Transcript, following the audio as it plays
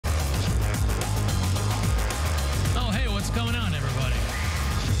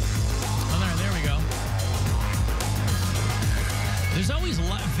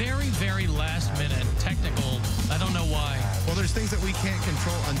very, very last-minute technical. I don't know why. Well, there's things that we can't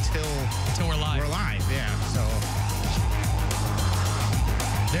control until we're live. We're live, yeah. So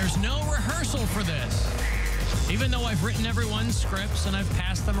there's no rehearsal for this. Even though I've written everyone's scripts and I've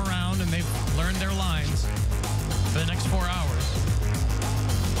passed them around and they've learned their lines for the next 4 hours.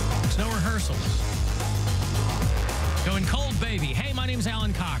 There's no rehearsals. Going cold, baby. Hey, my name's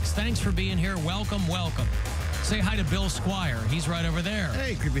Alan Cox. Thanks for being here. Welcome, welcome. Say hi to Bill Squire. He's right over there.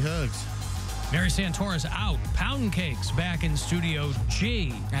 Hey, creepy hugs. Mary Santora's out. Poundcake's back in Studio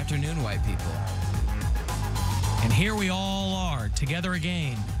G. Afternoon, white people. And here we all are, together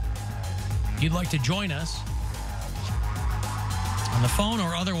again. If you'd like to join us on the phone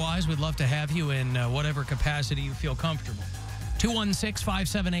or otherwise, we'd love to have you in whatever capacity you feel comfortable.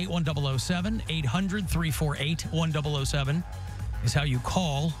 216-578-1007, 800-348-1007 is how you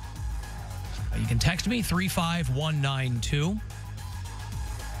call. You can text me, 35192.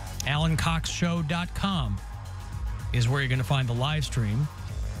 AlanCoxShow.com is where you're going to find the live stream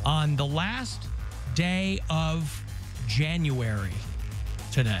on the last day of January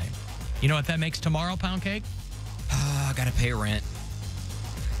today. You know what that makes tomorrow, Poundcake? I got to pay rent.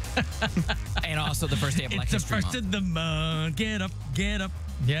 And also the first day of Black History Month. It's the first of the month. Get up, get up.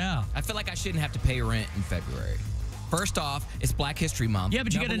 Yeah. I feel like I shouldn't have to pay rent in February. First off, it's Black History Month. Yeah,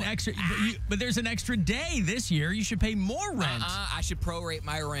 but you get an extra. But there's an extra day this year. You should pay more rent. I should prorate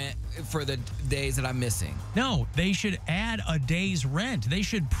my rent for the days that I'm missing. No, they should add a day's rent. They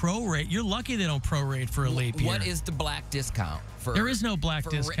should prorate. You're lucky they don't prorate for a leap year. What is the black discount? There is no black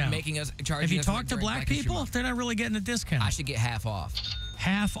discount. Making us charging. Have you us talked to black people? They're not really getting a discount. I should get half off.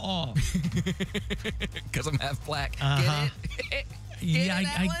 Half off. Because I'm half black. Uh-huh. Get it? Yeah,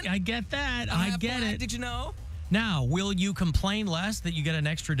 I get that. I get black. it. Did you know? Now, will you complain less that you get an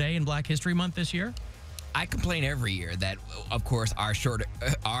extra day in Black History Month this year? I complain every year that, of course, our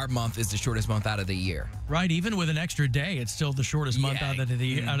month is the shortest month out of the year. Right, even with an extra day, it's still the shortest month out of the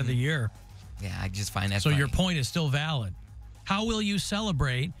year. Yeah, I just find that so funny. your point is still valid. How will you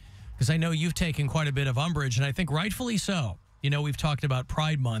celebrate? Because I know you've taken quite a bit of umbrage, and I think rightfully so. You know, we've talked about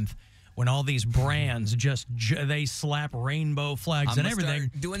Pride Month when all these brands they slap rainbow flags and everything.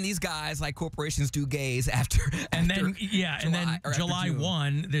 Start doing these guys like corporations do gays after July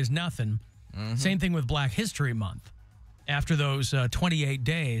 1, there's nothing. Mm-hmm. Same thing with Black History Month. After those 28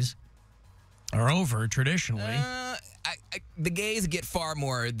 days are over, traditionally. The gays get far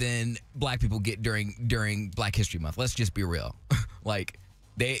more than black people get during Black History Month. Let's just be real. Like,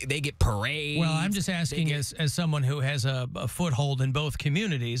 they get parades. Well, I'm just asking as someone who has a foothold in both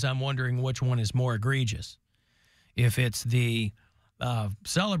communities, I'm wondering which one is more egregious. If it's the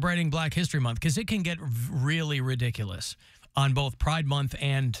celebrating Black History Month, because it can get really ridiculous on both Pride Month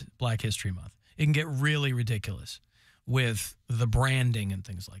and Black History Month. It can get really ridiculous with the branding and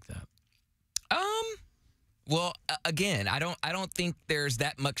things like that. Well, again, I don't think there's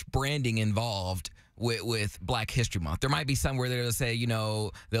that much branding involved with Black History Month. There might be somewhere they'll say, you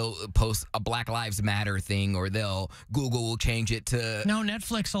know, they'll post a Black Lives Matter thing, or Google will change it to... No,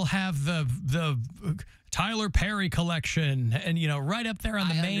 Netflix will have the Tyler Perry collection, and, you know, right up there on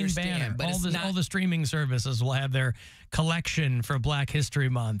the main banner. But all the streaming services will have their collection for Black History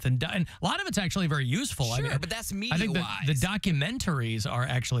Month. And a lot of it's actually very useful. Sure, but that's media-wise. I think the documentaries are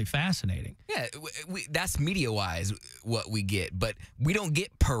actually fascinating. Yeah, that's media-wise what we get. But we don't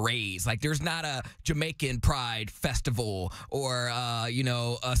get parades. Like, there's not a Jamaican Pride Festival or, you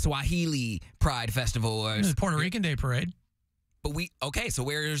know, a Swahili Pride Festival. Or There's a Puerto Rican Day Parade. But so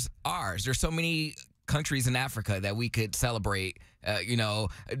where's ours? There's so many countries in Africa that we could celebrate. You know,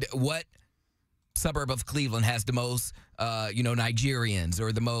 what suburb of Cleveland has the most, you know, Nigerians,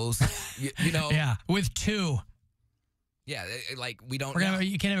 or the most, you know? Yeah, with 2. Yeah, like, we don't know.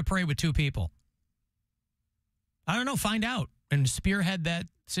 You can't have a parade with 2 people. I don't know. Find out and spearhead that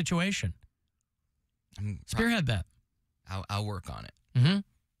situation. Spearhead that. I'll work on it. Mm-hmm.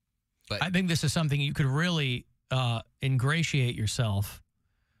 But I think this is something you could really ingratiate yourself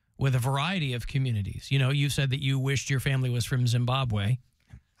with a variety of communities. You know, you said that you wished your family was from Zimbabwe.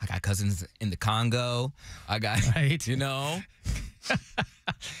 I got cousins in the Congo. I got, right. You know.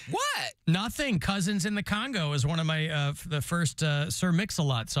 What? Nothing. Cousins in the Congo is one of my, the first Sir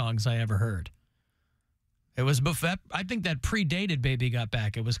Mix-a-Lot songs I ever heard. It was, I think that predated Baby Got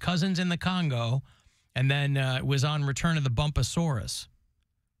Back. It was Cousins in the Congo, and then it was on Return of the Bumpasaurus.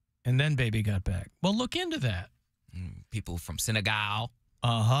 And then Baby Got Back. Well, look into that. People from Senegal.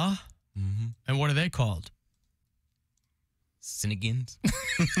 Uh-huh. Mm-hmm. And what are they called? Senegans.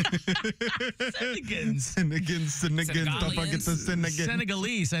 Senegans. Don't forget the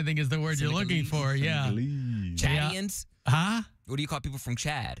Senegalese, I think, is the word you're looking for. Yeah. Chadians? Huh? What do you call people from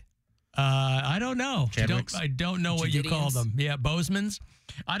Chad? I don't know. Chadwicks? I don't know what you call Judeans? them. Yeah, Bozeman's.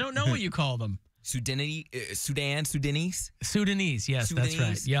 I don't know what you call them. Sudanese? Sudanese, yes, that's right.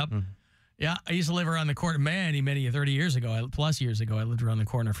 Sudanese? Yep. Yeah, I used to live around the corner. Many 30 years ago, plus years ago, I lived around the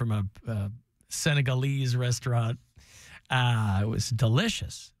corner from a Senegalese restaurant. It was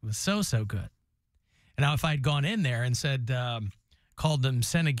delicious. It was so good. And now if I'd gone in there and said, called them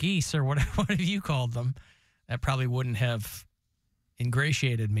Senegalese or whatever you called them, that probably wouldn't have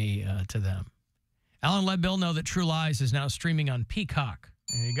ingratiated me to them. Alan, let Bill know that True Lies is now streaming on Peacock.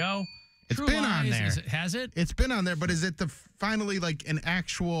 There you go. It's True been on Lies, there. Has it? It's been on there, but is it finally like an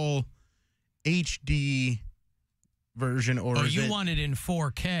actual HD version, or Oh, is you it, want it in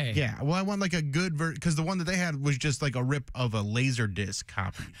 4K. Yeah, well, I want like a good version, because the one that they had was just like a rip of a Laserdisc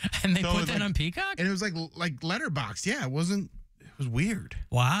copy. And they So it put was that like- on Peacock? And it was like letterbox. Yeah, it was weird.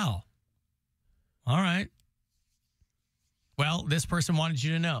 Wow. All right. Well, this person wanted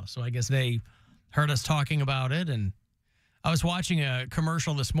you to know, so I guess they heard us talking about it. And I was watching a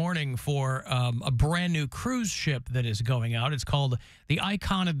commercial this morning for a brand new cruise ship that is going out. It's called the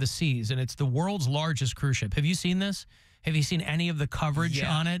Icon of the Seas, and it's the world's largest cruise ship. Have you seen this? Have you seen any of the coverage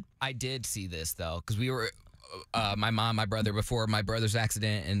on it? I did see this, though, because we were, my mom, my brother, before my brother's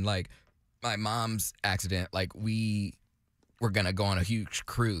accident and, like, my mom's accident, like, we were going to go on a huge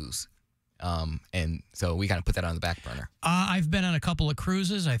cruise. And so we kind of put that on the back burner. I've been on a couple of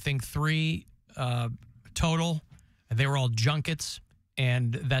cruises, I think 3 total. They were all junkets,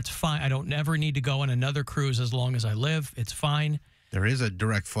 and that's fine. I don't ever need to go on another cruise as long as I live. It's fine. There is a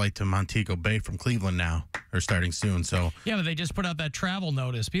direct flight to Montego Bay from Cleveland now, or starting soon. So Yeah, but they just put out that travel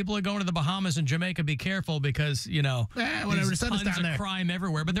notice. People are going to the Bahamas and Jamaica. Be careful because, whatever, there's send us tons down of there. crime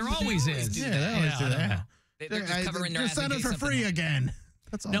everywhere, but there always is. do yeah, they always do I don't know. that. They're just covering their Just ass in send us case for something free happens. again.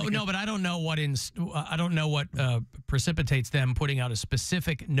 That's all. No, but I don't know what precipitates them putting out a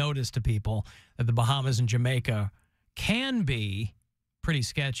specific notice to people that the Bahamas and Jamaica can be pretty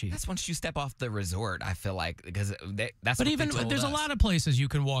sketchy. That's once you step off the resort, I feel like, because that's But what even they told there's a us. lot of places you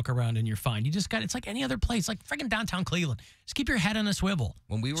can walk around and you're fine. You just it's like any other place, like freaking downtown Cleveland. Just keep your head on a swivel.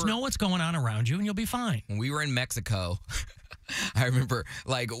 When we Just were know what's going on around you and you'll be fine. When we were in Mexico, I remember,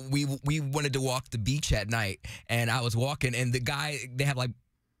 like, we wanted to walk the beach at night, and I was walking, and the guy, they have, like,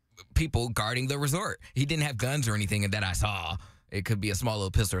 people guarding the resort. He didn't have guns or anything that I saw. It could be a small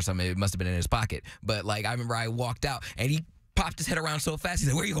little pistol or something. It must have been in his pocket. But, like, I remember I walked out, and he popped his head around so fast. He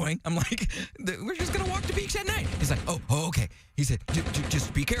said, "Where are you going?" I'm like, "We're just going to walk the beach at night." He's like, oh, okay. He said,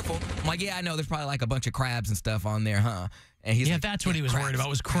 just be careful. I'm like, yeah, I know. There's probably, like, a bunch of crabs and stuff on there, huh? And he's like, that's what he was worried about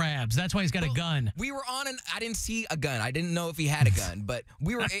was crabs. That's why he's got a gun. We were on I didn't see a gun. I didn't know if he had a gun, but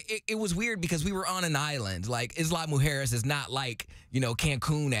we were, it was weird because we were on an island. Like, Isla Mujeres is not like,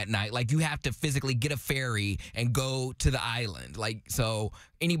 Cancun at night. Like, you have to physically get a ferry and go to the island. Like, so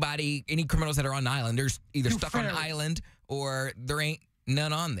any criminals that are on the island, they're either stuck on the island or there ain't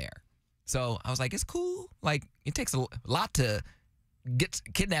none on there. So I was like, it's cool. Like, it takes a lot to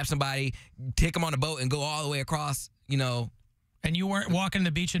kidnap somebody, take them on a boat and go all the way across, And you weren't walking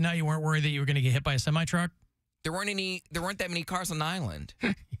the beach at night? You weren't worried that you were going to get hit by a semi-truck? There weren't that many cars on the island.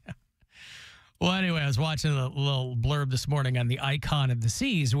 Yeah. Well, anyway, I was watching a little blurb this morning on the Icon of the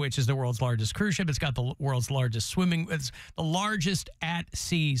Seas, which is the world's largest cruise ship. It's got the world's largest it's the largest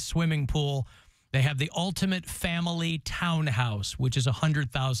at-sea swimming pool. They have the ultimate family townhouse, which is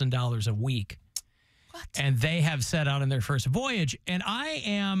 $100,000 a week. What? And they have set out on their first voyage. And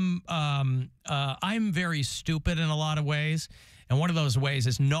I'm very stupid in a lot of ways. And one of those ways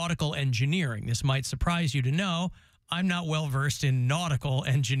is nautical engineering. This might surprise you to know I'm not well versed in nautical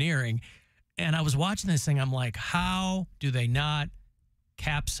engineering. And I was watching this thing. I'm like, how do they not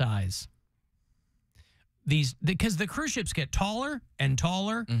capsize? Because the cruise ships get taller and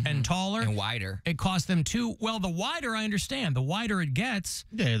taller and taller. And wider. It costs them the wider, I understand. The wider it gets,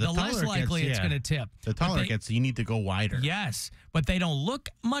 Yeah, the less taller it likely gets, it's yeah. going to tip. The taller it gets, you need to go wider. Yes, but they don't look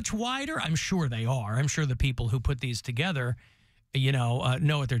much wider. I'm sure they are. I'm sure the people who put these together, know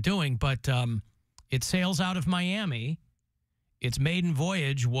what they're doing. But it sails out of Miami. Its maiden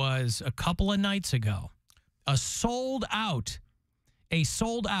voyage was a couple of nights ago. A sold out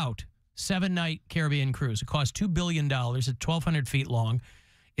 7-night Caribbean cruise. It cost $2 billion. It's 1,200 feet long.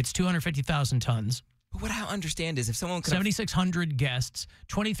 It's 250,000 tons. But what I don't understand is if someone could 7,600 guests,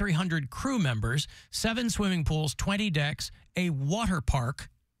 2,300 crew members, 7 swimming pools, 20 decks, a water park,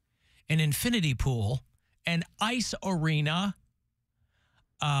 an infinity pool, an ice arena,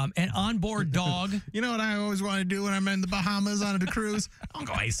 an onboard dog. You know what I always want to do when I'm in the Bahamas on a cruise? I'll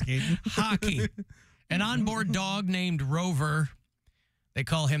go ice skating. Hockey. An onboard dog named Rover. They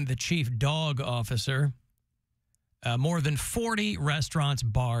call him the chief dog officer. more than 40 restaurants,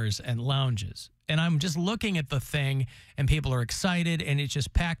 bars, and lounges. And I'm just looking at the thing, and people are excited, and it's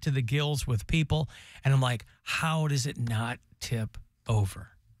just packed to the gills with people. And I'm like, how does it not tip over?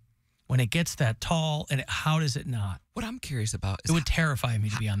 When it gets that tall, and how does it not? What I'm curious about is it would terrify me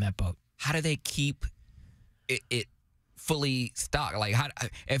to be on that boat. How do they keep it fully stocked? Like,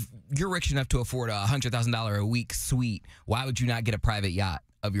 if you're rich enough to afford a $100,000 a week suite, why would you not get a private yacht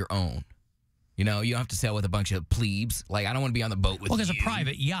of your own? You know, you don't have to sail with a bunch of plebes. Like, I don't want to be on the boat with you. Well, because a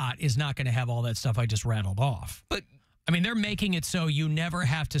private yacht is not going to have all that stuff I just rattled off. But I mean, they're making it so you never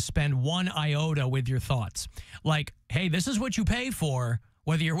have to spend one iota with your thoughts. Like, hey, this is what you pay for,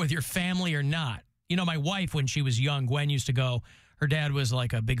 whether you're with your family or not. You know, my wife, when she was young, Gwen used to go, her dad was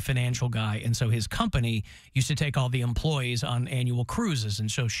like a big financial guy, and so his company used to take all the employees on annual cruises, and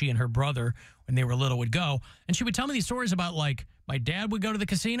so she and her brother, when they were little, would go, and she would tell me these stories about, like, my dad would go to the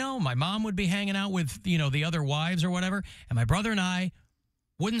casino, my mom would be hanging out with, you know, the other wives or whatever, and my brother and I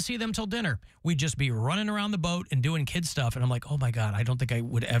wouldn't see them till dinner. We'd just be running around the boat and doing kid stuff, and I'm like, oh, my God, I don't think I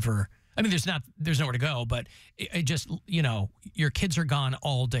would ever. I mean, there's nowhere to go, but it just, you know, your kids are gone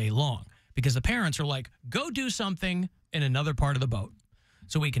all day long because the parents are like, go do something in another part of the boat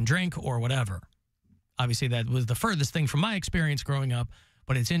so we can drink or whatever. Obviously, that was the furthest thing from my experience growing up,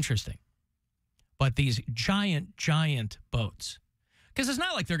 but it's interesting. But these giant, giant boats, because it's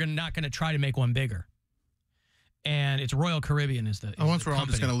not like they're not going to try to make one bigger. And it's Royal Caribbean is the once we're all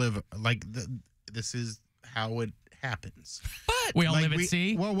company. just going to live, like, this is how it happens. But we all live at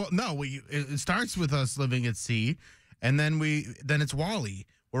sea? Well, no, it starts with us living at sea, and then it's Wall-E.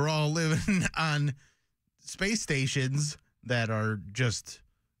 We're all living on space stations that are just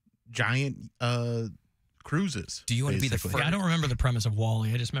giant cruises. do you want to be the basically. first? Yeah, I don't remember the premise of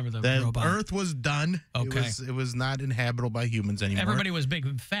Wall-E. I just remember the robot. Earth was done. Okay. It was not inhabitable by humans anymore. Everybody was big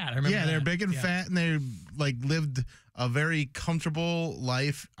and fat. I remember Yeah, they're that. big and fat, and they like lived a very comfortable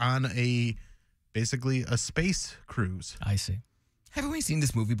life on basically a space cruise. I see. Haven't we seen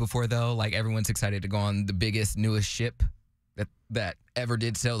this movie before, though? Like, everyone's excited to go on the biggest, newest ship that ever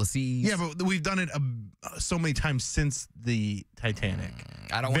did sail the seas. Yeah, but we've done it so many times since the Titanic.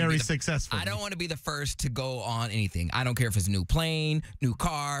 I don't Very successful. I don't want to be the first to go on anything. I don't care if it's a new plane, new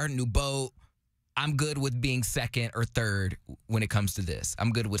car, new boat. I'm good with being second or third when it comes to this.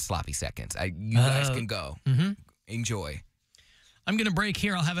 I'm good with sloppy seconds. You guys can go. Enjoy. I'm going to break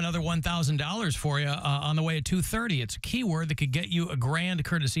here. I'll have another $1,000 for you on the way at 2:30. It's a keyword that could get you a grand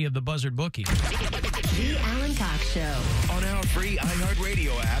courtesy of the Buzzard Bookie. The Alan Cox Show. On our free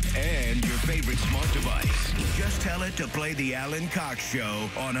iHeartRadio app and your favorite smart device. Just tell it to play the Alan Cox Show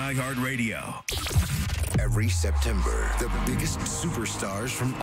on iHeartRadio. Every September, the biggest superstars from